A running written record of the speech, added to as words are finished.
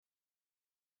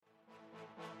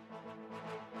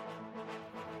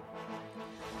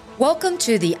Welcome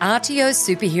to the RTO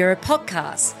Superhero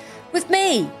Podcast with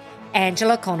me,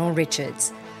 Angela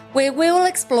Connell-Richards, where we'll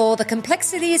explore the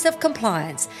complexities of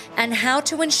compliance and how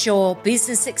to ensure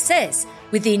business success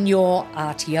within your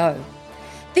RTO.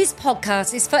 This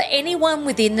podcast is for anyone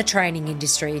within the training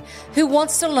industry who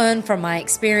wants to learn from my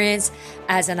experience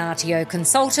as an RTO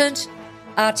consultant,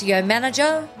 RTO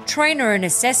manager, trainer and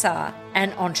assessor,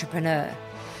 and entrepreneur,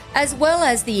 as well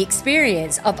as the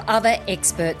experience of other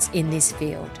experts in this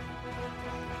field.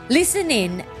 Listen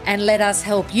in and let us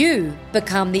help you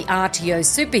become the RTO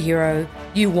superhero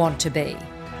you want to be.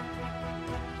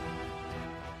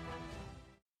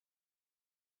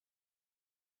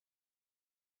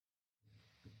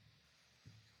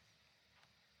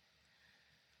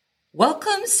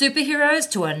 Welcome,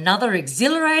 superheroes, to another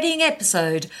exhilarating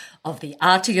episode of the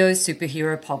RTO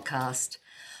Superhero Podcast.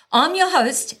 I'm your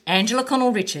host, Angela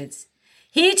Connell-Richards,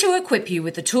 here to equip you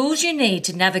with the tools you need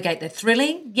to navigate the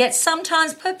thrilling yet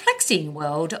sometimes perplexing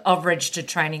world of registered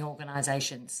training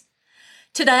organisations.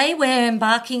 Today, we're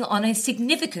embarking on a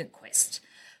significant quest: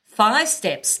 5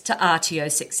 steps to RTO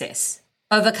success,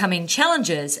 overcoming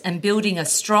challenges and building a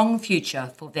strong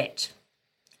future for VET.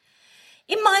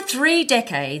 In my 3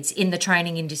 decades in the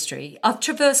training industry, I've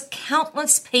traversed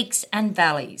countless peaks and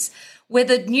valleys,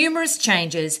 weathered numerous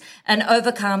changes, and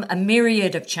overcome a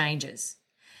myriad of changes.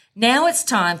 Now it's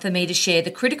time for me to share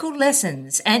the critical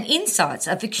lessons and insights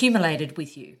I've accumulated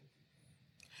with you.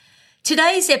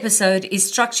 Today's episode is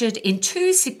structured in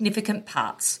 2 significant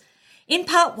parts. In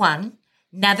part 1,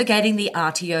 navigating the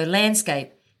RTO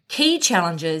landscape, key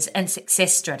challenges and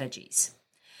success strategies.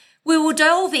 We will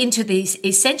delve into these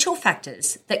essential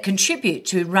factors that contribute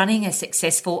to running a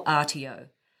successful RTO,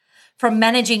 from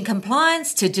managing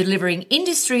compliance to delivering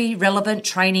industry-relevant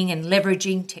training and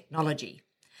leveraging technology.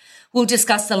 We'll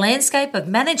discuss the landscape of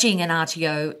managing an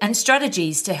RTO and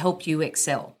strategies to help you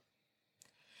excel.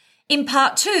 In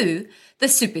part 2, the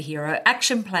Superhero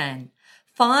Action Plan,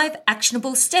 5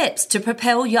 actionable steps to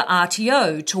propel your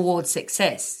RTO towards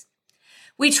success.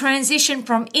 We transition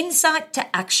from insight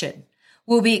to action.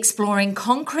 We'll be exploring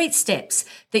concrete steps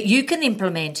that you can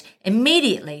implement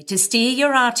immediately to steer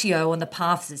your RTO on the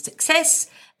path to success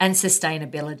and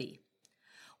sustainability.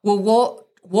 We'll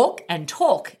walk and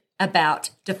talk about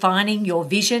defining your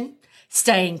vision,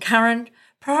 staying current,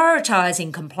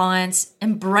 prioritising compliance,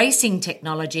 embracing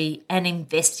technology, and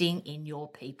investing in your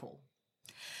people.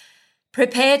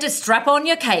 Prepare to strap on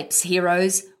your capes,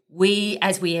 heroes,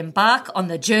 as we embark on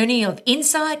the journey of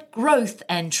insight, growth,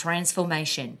 and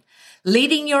transformation,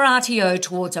 leading your RTO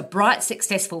towards a bright,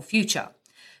 successful future.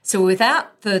 So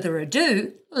without further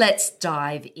ado, let's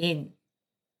dive in.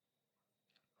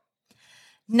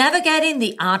 Navigating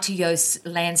the RTO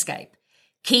landscape,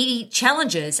 key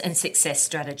challenges and success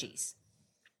strategies.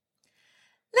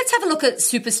 Let's have a look at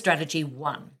Super Strategy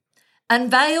 1.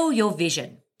 Unveil your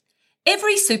vision.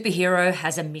 Every superhero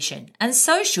has a mission, and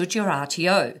so should your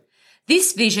RTO.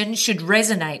 This vision should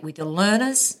resonate with your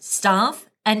learners, staff,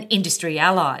 and industry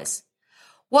allies.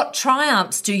 What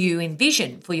triumphs do you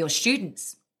envision for your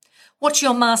students? What's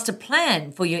your master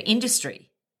plan for your industry?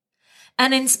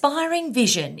 An inspiring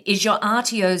vision is your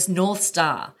RTO's North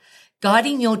Star,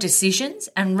 guiding your decisions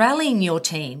and rallying your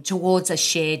team towards a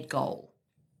shared goal.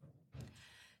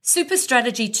 Super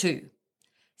Strategy 2.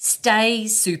 Stay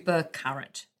super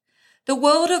current. The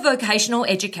world of vocational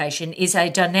education is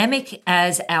as dynamic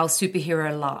as our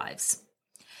superhero lives.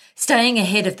 Staying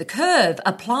ahead of the curve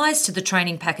applies to the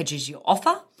training packages you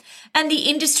offer and the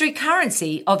industry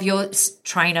currency of your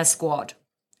trainer squad.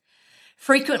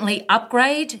 Frequently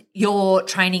upgrade your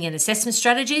training and assessment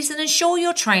strategies and ensure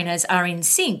your trainers are in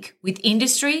sync with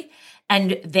industry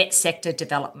and VET sector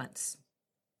developments.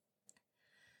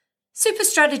 Super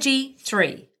Strategy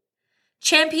 3.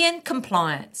 Champion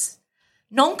compliance.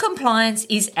 Non-compliance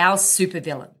is our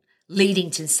supervillain, leading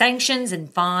to sanctions and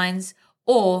fines,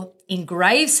 or, in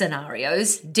grave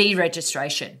scenarios,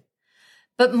 deregistration.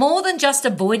 But more than just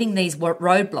avoiding these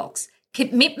roadblocks,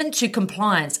 commitment to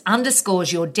compliance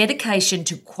underscores your dedication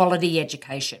to quality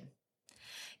education.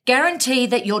 Guarantee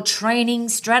that your training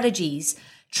strategies,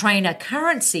 trainer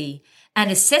currency, and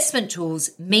assessment tools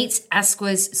meets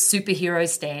ASQA's superhero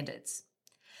standards.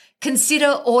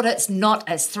 Consider audits not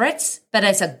as threats, but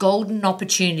as a golden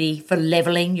opportunity for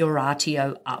levelling your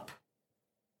RTO up.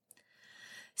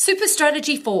 Super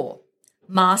Strategy 4.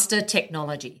 Master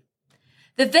technology.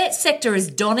 The VET sector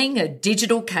is donning a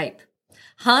digital cape.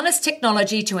 Harness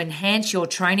technology to enhance your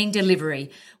training delivery,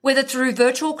 whether through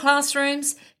virtual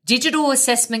classrooms, digital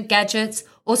assessment gadgets,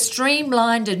 or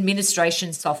streamlined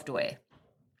administration software.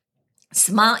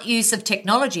 Smart use of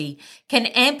technology can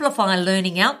amplify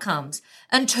learning outcomes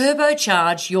and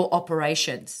turbocharge your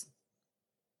operations.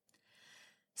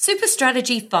 Super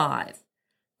Strategy 5.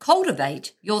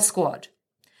 Cultivate your squad.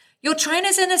 Your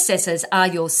trainers and assessors are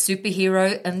your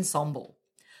superhero ensemble.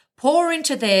 Pour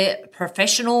into their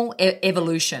professional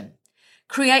evolution.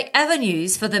 Create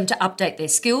avenues for them to update their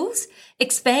skills,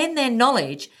 expand their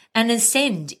knowledge, and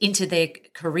ascend into their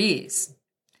careers.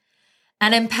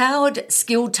 An empowered,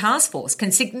 skilled task force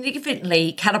can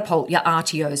significantly catapult your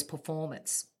RTO's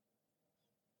performance.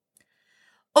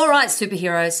 All right,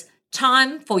 superheroes,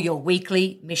 time for your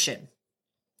weekly mission.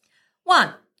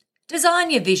 1.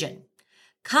 Design your vision.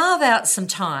 Carve out some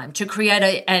time to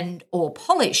create or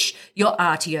polish your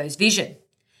RTO's vision.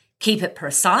 Keep it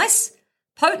precise,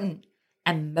 potent,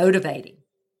 and motivating.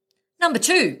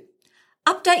 2.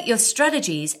 Update your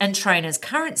strategies and trainers'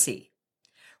 currency.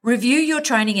 Review your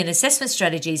training and assessment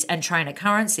strategies and trainer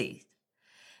currency.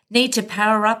 Need to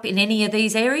power up in any of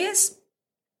these areas?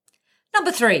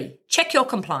 3. Check your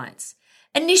compliance.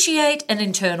 Initiate an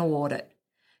internal audit.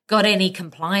 Got any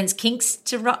compliance kinks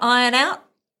to iron out?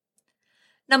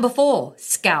 4.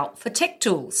 Scout for tech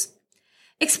tools.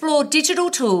 Explore digital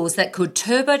tools that could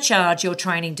turbocharge your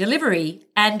training delivery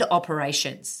and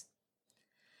operations.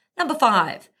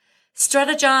 5.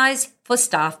 Strategize for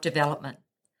staff development.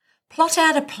 Plot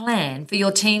out a plan for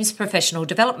your team's professional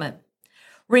development.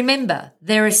 Remember,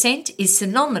 their ascent is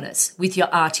synonymous with your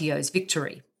RTO's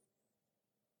victory.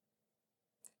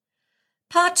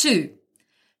 Part 2.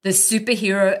 The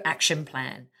Superhero Action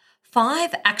Plan.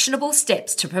 5 actionable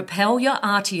steps to propel your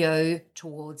RTO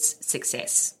towards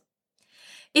success.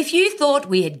 If you thought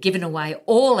we had given away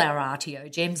all our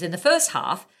RTO gems in the first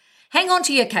half, hang on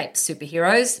to your capes,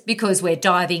 superheroes, because we're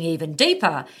diving even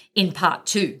deeper in Part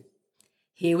 2.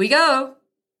 Here we go.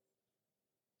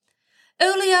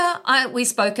 Earlier, we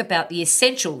spoke about the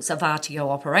essentials of RTO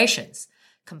operations: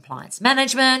 compliance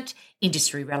management,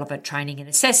 industry-relevant training and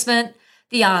assessment,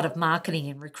 the art of marketing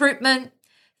and recruitment,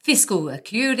 fiscal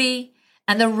acuity,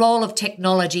 and the role of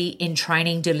technology in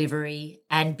training delivery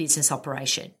and business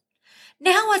operation.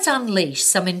 Now let's unleash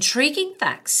some intriguing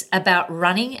facts about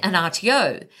running an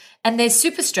RTO and their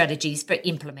super strategies for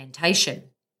implementation.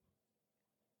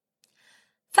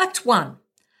 Fact 1.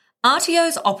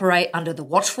 RTOs operate under the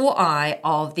watchful eye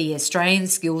of the Australian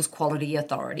Skills Quality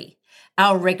Authority,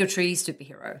 our regulatory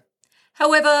superhero.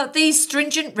 However, these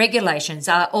stringent regulations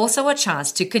are also a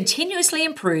chance to continuously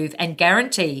improve and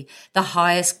guarantee the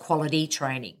highest quality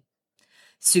training.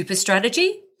 Super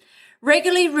strategy: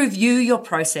 regularly review your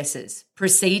processes,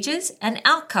 procedures, and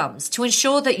outcomes to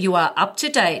ensure that you are up to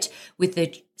date with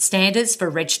the standards for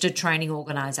registered training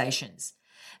organisations,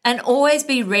 and always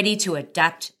be ready to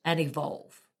adapt and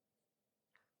evolve.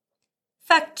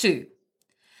 Fact 2.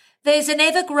 There's an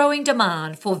ever-growing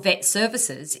demand for vet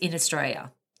services in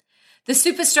Australia. The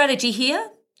super strategy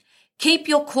here: keep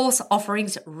your course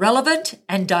offerings relevant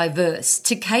and diverse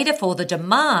to cater for the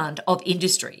demand of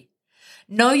industry.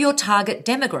 Know your target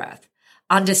demographic,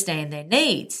 understand their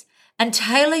needs, and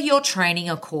tailor your training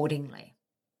accordingly.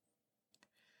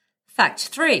 Fact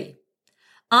 3.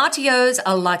 RTOs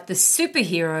are like the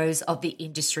superheroes of the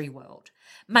industry world,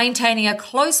 maintaining a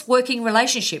close working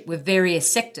relationship with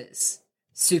various sectors.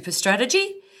 Super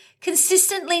strategy: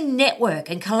 consistently network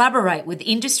and collaborate with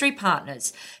industry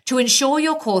partners to ensure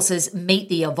your courses meet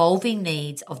the evolving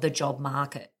needs of the job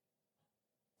market.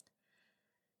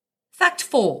 Fact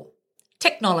 4.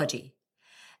 Technology.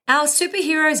 Our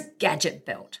superhero's gadget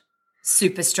belt.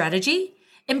 Super strategy: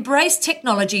 embrace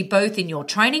technology both in your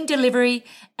training delivery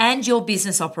and your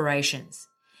business operations.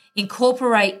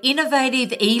 Incorporate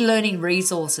innovative e-learning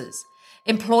resources.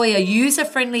 Employ a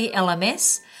user-friendly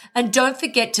LMS, and don't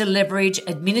forget to leverage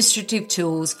administrative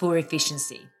tools for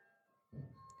efficiency.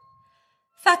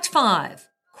 Fact 5.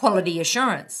 Quality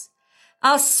assurance.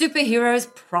 Our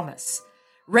superheroes promise.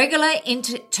 Regular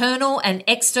internal and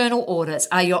external audits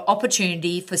are your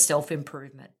opportunity for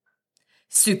self-improvement.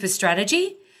 Super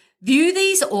strategy: view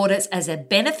these audits as a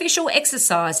beneficial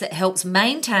exercise that helps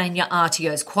maintain your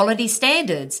RTO's quality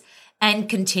standards and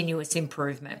continuous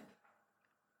improvement.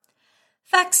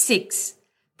 Fact 6.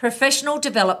 Professional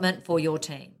development for your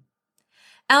team.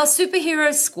 Our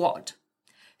superhero squad.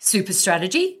 Super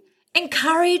strategy: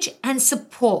 encourage and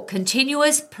support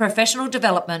continuous professional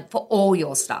development for all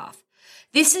your staff.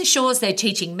 This ensures their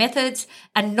teaching methods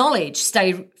and knowledge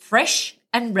stay fresh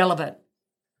and relevant.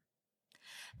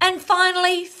 And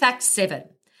finally, fact 7.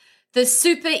 The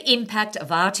super impact of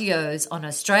RTOs on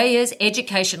Australia's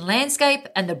education landscape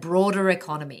and the broader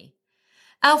economy.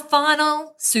 Our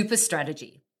final super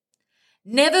strategy: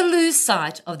 never lose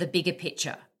sight of the bigger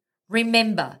picture.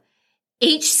 Remember,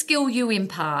 Each skill you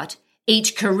impart,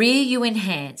 each career you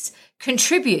enhance,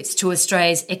 contributes to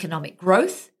Australia's economic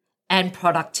growth and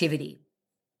productivity.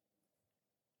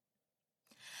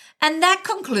 And that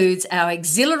concludes our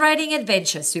exhilarating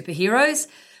adventure, superheroes.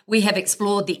 We have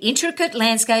explored the intricate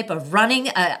landscape of running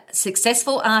a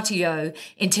successful RTO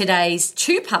in today's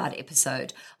two-part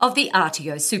episode of the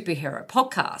RTO Superhero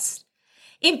Podcast.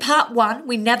 In part one,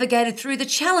 we navigated through the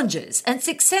challenges and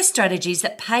success strategies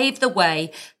that paved the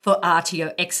way for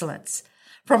RTO excellence,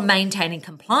 from maintaining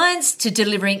compliance to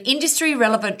delivering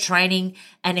industry-relevant training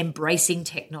and embracing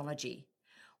technology.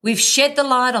 We've shed the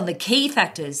light on the key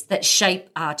factors that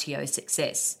shape RTO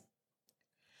success.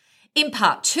 In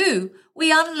part two,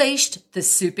 we unleashed the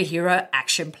Superhero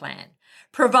Action Plan,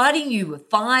 providing you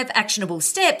with 5 actionable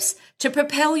steps to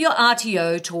propel your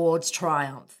RTO towards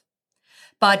triumph.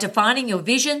 By defining your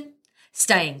vision,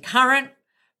 staying current,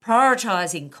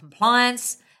 prioritising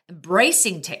compliance,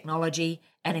 embracing technology,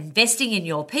 and investing in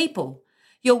your people,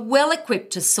 you're well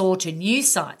equipped to soar to new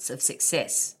heights of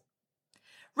success.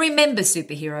 Remember,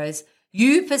 superheroes,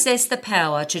 you possess the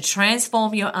power to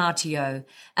transform your RTO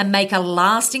and make a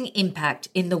lasting impact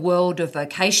in the world of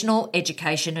vocational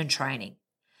education and training.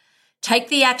 Take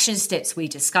the action steps we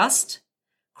discussed,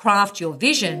 craft your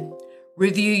vision,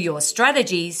 review your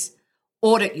strategies,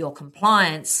 audit your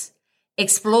compliance,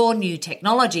 explore new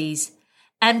technologies,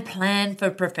 and plan for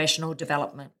professional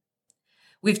development.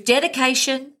 With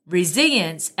dedication,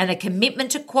 resilience, and a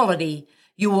commitment to quality,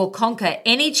 you will conquer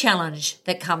any challenge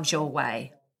that comes your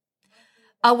way.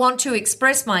 I want to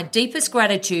express my deepest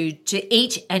gratitude to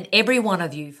each and every one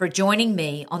of you for joining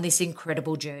me on this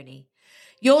incredible journey.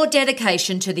 Your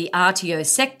dedication to the RTO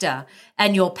sector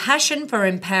and your passion for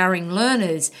empowering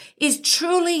learners is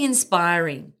truly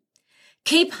inspiring.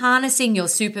 Keep harnessing your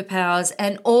superpowers,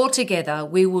 and all together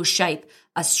we will shape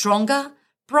a stronger,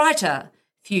 brighter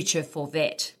future for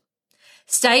VET.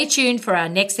 Stay tuned for our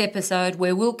next episode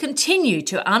where we'll continue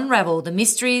to unravel the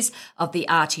mysteries of the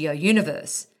RTO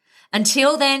universe.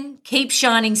 Until then, keep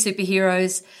shining,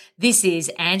 superheroes. This is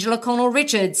Angela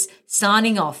Connell-Richards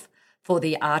signing off for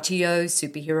the RTO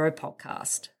Superhero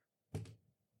Podcast.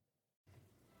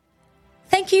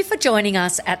 Thank you for joining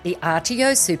us at the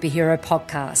RTO Superhero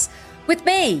Podcast with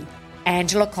me,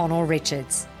 Angela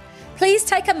Connell-Richards. Please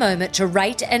take a moment to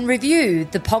rate and review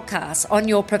the podcast on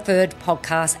your preferred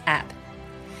podcast app.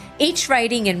 Each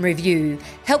rating and review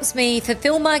helps me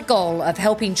fulfill my goal of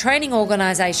helping training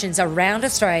organisations around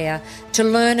Australia to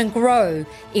learn and grow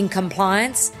in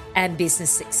compliance and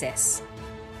business success.